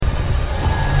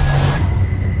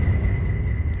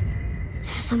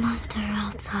There's a monster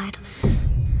outside.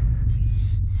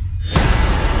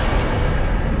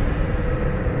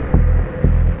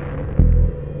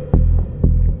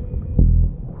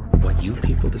 What you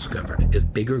people discovered is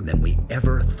bigger than we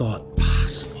ever thought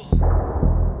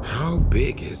possible. How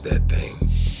big is that thing?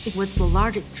 It was the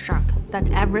largest shark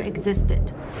that ever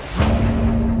existed.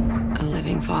 A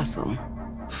living fossil.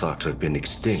 Thought to have been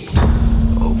extinct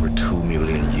for over 2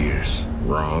 million years.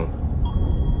 Wrong.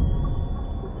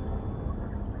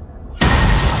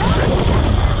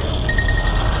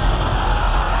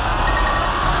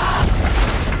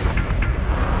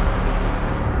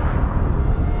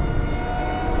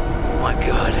 My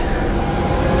God.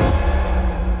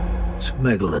 It's a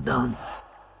megalodon.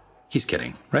 He's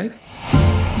kidding, right?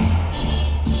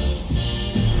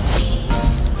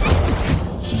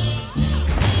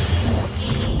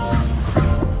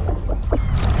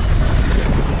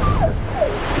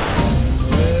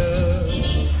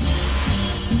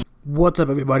 What's up,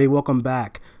 everybody? Welcome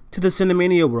back to the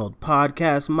Cinemania World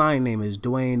podcast. My name is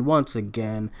Dwayne once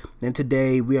again, and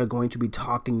today we are going to be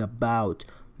talking about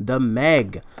The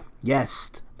Meg.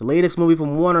 Yes, the latest movie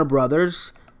from Warner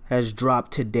Brothers has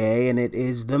dropped today, and it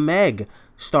is The Meg,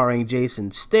 starring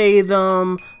Jason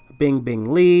Statham,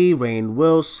 Bing Lee, Rainn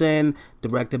Wilson,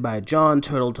 directed by Jon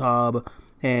Turteltaub,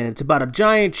 and it's about a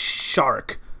giant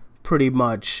shark, pretty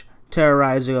much,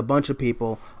 terrorizing a bunch of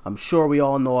people. I'm sure we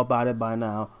all know about it by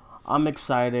now. I'm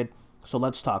excited, so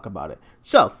let's talk about it.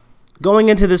 So, going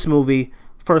into this movie,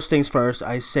 first things first,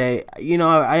 I say,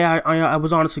 I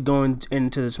was honestly going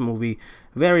into this movie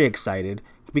very excited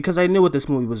because I knew what this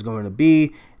movie was going to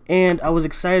be, and I was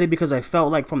excited because I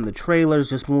felt like from the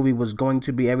trailers, this movie was going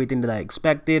to be everything that I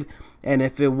expected, and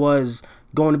if it was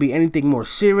going to be anything more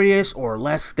serious or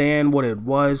less than what it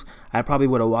was, I probably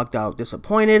would have walked out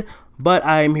disappointed. But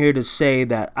I'm here to say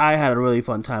that I had a really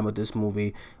fun time with this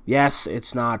movie. Yes,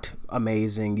 it's not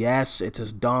amazing. Yes, it's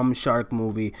a dumb shark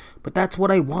movie. But that's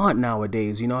what I want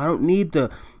nowadays. I don't need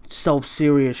the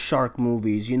self-serious shark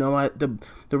movies. The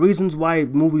reasons why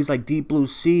movies like Deep Blue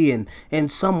Sea and in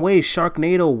some ways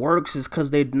Sharknado works is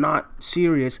because they're not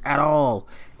serious at all.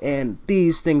 And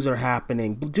these things are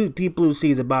happening. Deep Blue Sea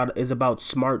is about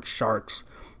smart sharks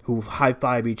who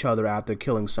high-five each other after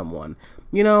killing someone.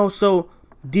 So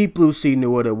Deep Blue Sea knew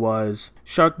what it was.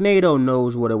 Sharknado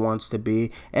knows what it wants to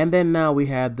be. And then now we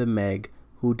have The Meg,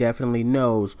 who definitely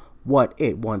knows what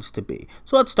it wants to be.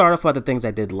 So let's start off with the things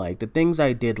I did like. The things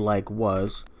I did like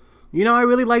was, I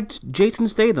really liked Jason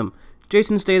Statham.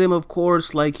 Jason Statham, of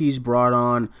course, he's brought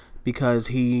on because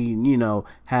he,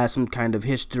 has some kind of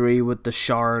history with the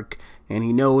shark, and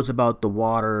he knows about the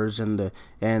waters and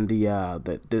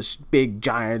this big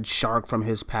giant shark from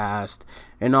his past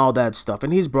and all that stuff.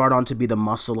 And he's brought on to be the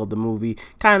muscle of the movie,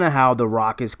 kind of how The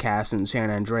Rock is cast in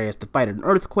San Andreas to fight an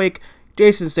earthquake.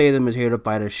 Jason Statham is here to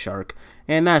fight a shark,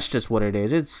 and that's just what it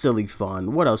is. It's silly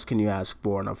fun. What else can you ask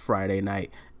for on a Friday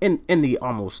night in the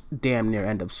almost damn near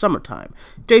end of summertime?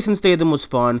 Jason Statham was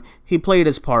fun. He played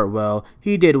his part well.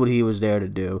 He did what he was there to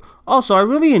do. Also, I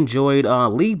really enjoyed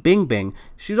Li Bingbing.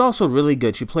 She's also really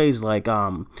good. She plays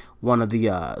one of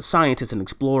the scientists and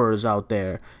explorers out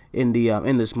there in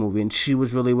this movie, and she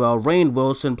was really well. Rainn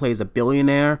Wilson plays a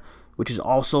billionaire, which is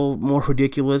also more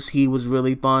ridiculous. He was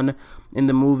really fun in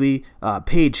the movie.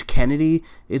 Paige Kennedy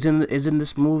is in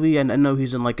this movie, and I know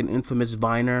he's in an infamous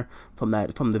Viner from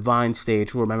the Vine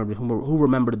stage. Who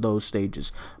remembered those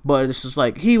stages? But it's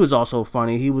just he was also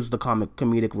funny. He was the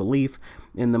comedic relief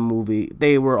in the movie.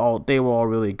 They were all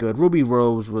really good. Ruby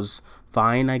Rose was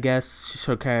fine, I guess.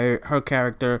 Her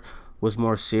character was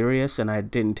more serious, and I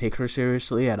didn't take her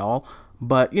seriously at all.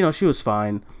 But she was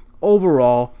fine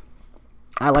overall.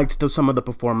 I liked some of the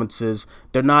performances.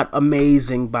 They're not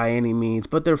amazing by any means,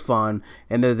 but they're fun,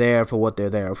 and they're there for what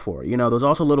they're there for. There's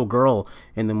also a little girl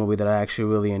in the movie that I actually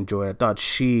really enjoyed. I thought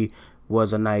she kept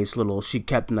a nice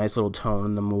little tone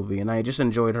in the movie, and I just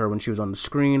enjoyed her when she was on the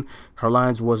screen. Her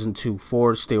lines wasn't too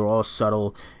forced. They were all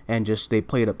subtle, and she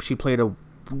played a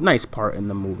nice part in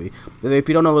the movie. If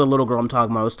you don't know what the little girl I'm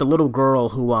talking about, it's the little girl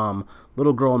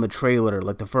in the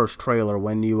trailer, the first trailer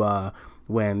when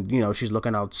she's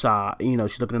looking outside,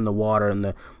 she's looking in the water, and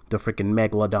the freaking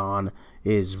megalodon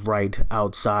is right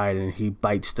outside, and he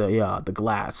bites the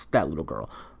glass. That little girl,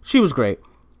 she was great.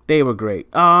 They were great.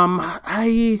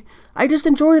 I just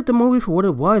enjoyed the movie for what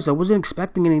it was. I wasn't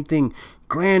expecting anything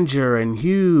grandeur and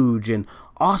huge and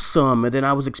awesome, and then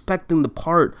I was expecting the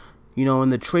part, in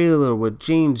the trailer when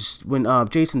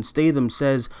Jason Statham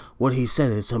says what he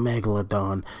said, it's a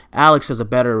megalodon. Alex has a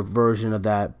better version of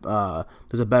that.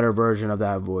 There's a better version of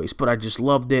that voice, but I just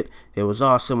loved it. It was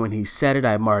awesome when he said it.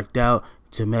 I marked out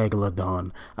to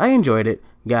megalodon. I enjoyed it.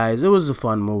 guys, it was a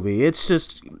fun movie. It's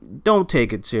just, don't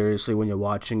take it seriously when you're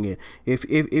watching it.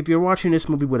 If you're watching this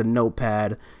movie with a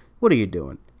notepad, what are you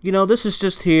doing? This is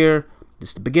just here.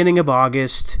 It's the beginning of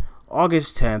August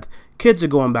 10th. Kids are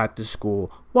going back to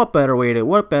school. What better way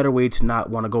to not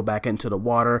want to go back into the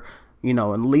water,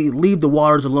 and leave the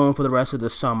waters alone for the rest of the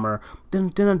summer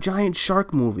than a giant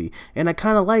shark movie. And I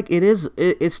kind of like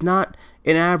it's not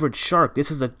an average shark.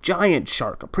 This is a giant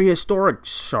shark, a prehistoric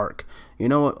shark,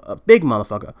 a big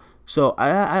motherfucker. So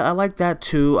I like that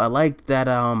too. I like that,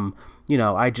 I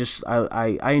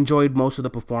enjoyed most of the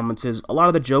performances. A lot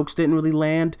of the jokes didn't really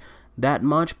land that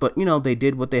much, but they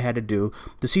did what they had to do.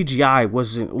 The CGI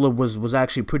was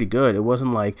actually pretty good. It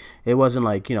wasn't like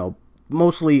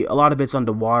mostly a lot of it's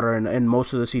underwater, and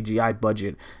most of the CGI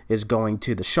budget is going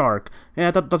to the shark. And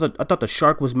I thought the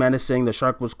shark was menacing. The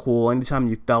shark was cool. Anytime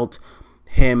you felt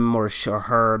him or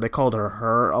her, they called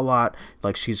her a lot,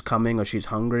 like she's coming or she's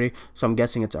hungry, so I'm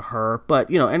guessing it's a her.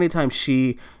 But anytime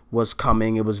she was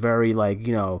coming, it was very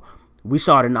we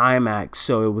saw it in IMAX,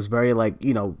 so it was very a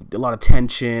lot of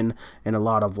tension and a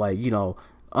lot of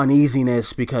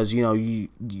uneasiness, because you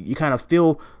kind of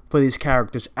feel for these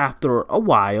characters after a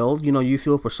while. You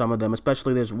feel for some of them,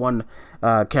 especially there's one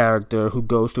character who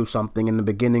goes through something in the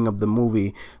beginning of the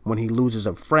movie when he loses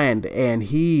a friend, and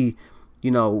he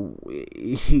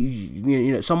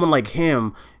someone like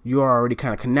him you already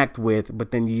kind of connect with,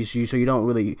 but then so you don't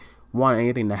really want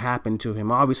anything to happen to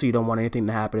him. Obviously, you don't want anything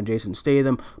to happen to Jason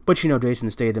Statham, but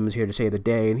Jason Statham is here to save the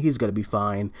day, and he's gonna be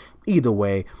fine either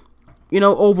way.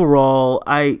 Overall,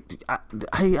 I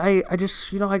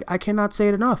just, I cannot say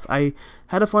it enough. I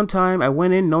had a fun time. I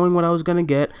went in knowing what I was gonna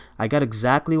get. I got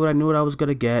exactly what I knew what I was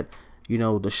gonna get.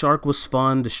 The shark was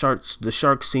fun. The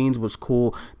shark scenes was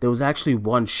cool. There was actually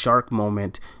one shark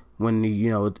moment when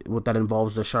what that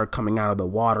involves the shark coming out of the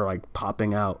water, like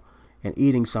popping out and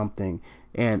eating something,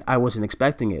 and I wasn't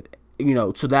expecting it.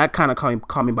 So that kind of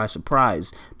caught me by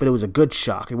surprise, but it was a good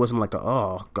shock. It wasn't like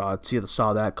oh god,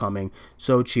 saw that coming,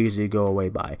 so cheesy, go away,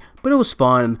 bye. But it was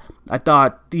fun. I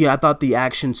thought the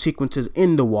action sequences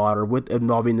in the water with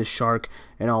involving the shark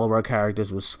and all of our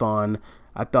characters was fun.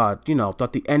 I thought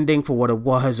the ending, for what it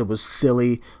was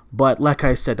silly, but like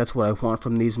I said, that's what I want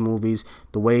from these movies.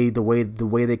 The way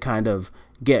they kind of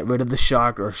get rid of the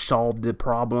shark or solve the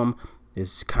problem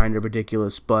is kind of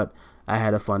ridiculous, but I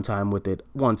had a fun time with it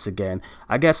once again.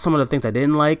 I guess some of the things I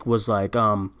didn't like was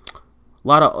some of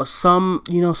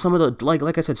the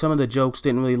like I said, some of the jokes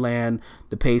didn't really land.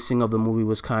 The pacing of the movie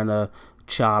was kind of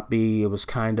choppy. It was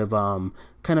kind of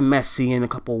messy in a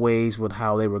couple ways with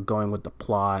how they were going with the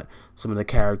plot. Some of the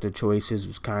character choices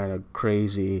was kind of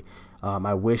crazy.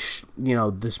 I wish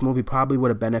this movie probably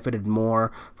would have benefited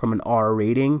more from an R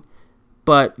rating.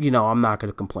 But, I'm not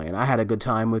going to complain. I had a good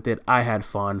time with it. I had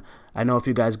fun. I know if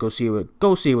you guys go see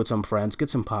it with some friends, get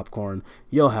some popcorn.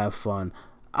 You'll have fun.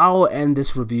 I'll end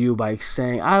this review by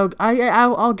saying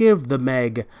I'll give The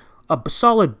Meg a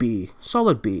solid B.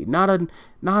 Solid B. Not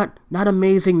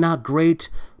amazing, not great,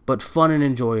 but fun and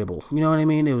enjoyable. You know what I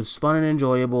mean? It was fun and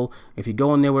enjoyable. If you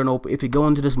go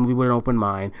into this movie with an open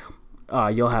mind,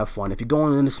 you'll have fun. If you go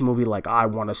into this movie like, I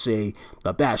want to see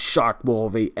the best shark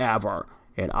movie ever,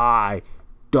 and I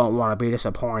don't want to be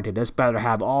disappointed, it's better to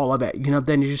have all of it,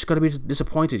 then you're just going to be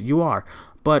disappointed. You are.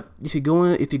 But if you go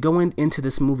into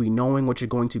this movie knowing what you're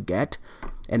going to get,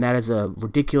 and that is a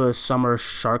ridiculous summer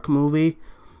shark movie,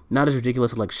 not as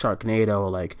ridiculous as like Sharknado or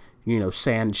like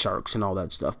sand sharks and all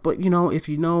that stuff, but if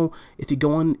you go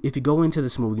into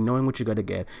this movie knowing what you're gonna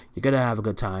get, you're gonna have a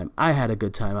good time. I had a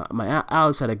good time.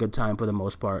 Alex had a good time for the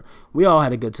most part. We all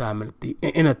had a good time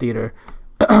in a theater.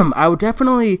 I would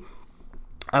definitely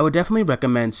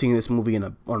recommend seeing this movie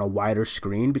on a wider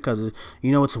screen, because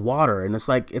it's water, and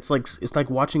it's like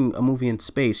watching a movie in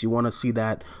space. You want to see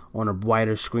that on a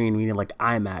wider screen, meaning like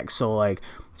IMAX. So like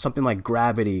something like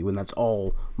Gravity, when that's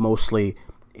all mostly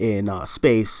in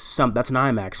space, that's an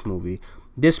IMAX movie.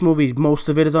 This movie, most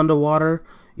of it is underwater.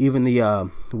 Even the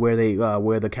where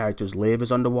the characters live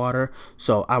is underwater.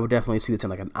 So I would definitely see this in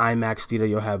like an IMAX theater.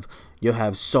 You'll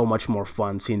have so much more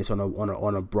fun seeing this on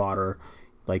a broader,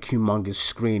 like, humongous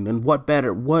screen. And what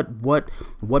better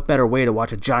way to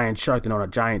watch a giant shark than on a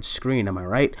giant screen? Am I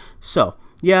right? So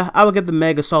yeah, I would give The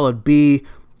Meg a solid B.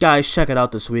 Guys, check it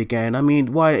out this weekend. I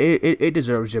mean, why it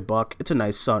deserves your buck. It's a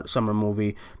nice summer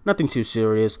movie. Nothing too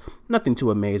serious, nothing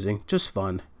too amazing, just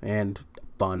fun and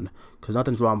fun. Because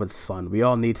nothing's wrong with fun. We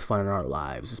all need fun in our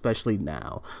lives, especially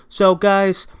now. So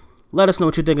guys, let us know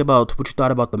what you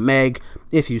thought about The Meg.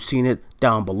 If you've seen it,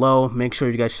 down below. Make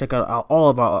sure you guys check out all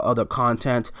of our other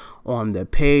content on the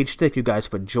page. Thank you guys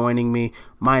for joining me.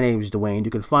 My name is Dwayne.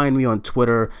 You can find me on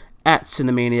Twitter at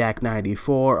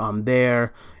Cinemaniac94. I'm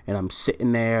there, and I'm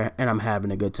sitting there, and I'm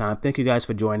having a good time. Thank you guys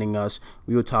for joining us.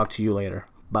 We will talk to you later.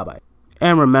 Bye-bye.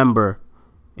 And remember,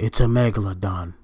 it's a Megalodon.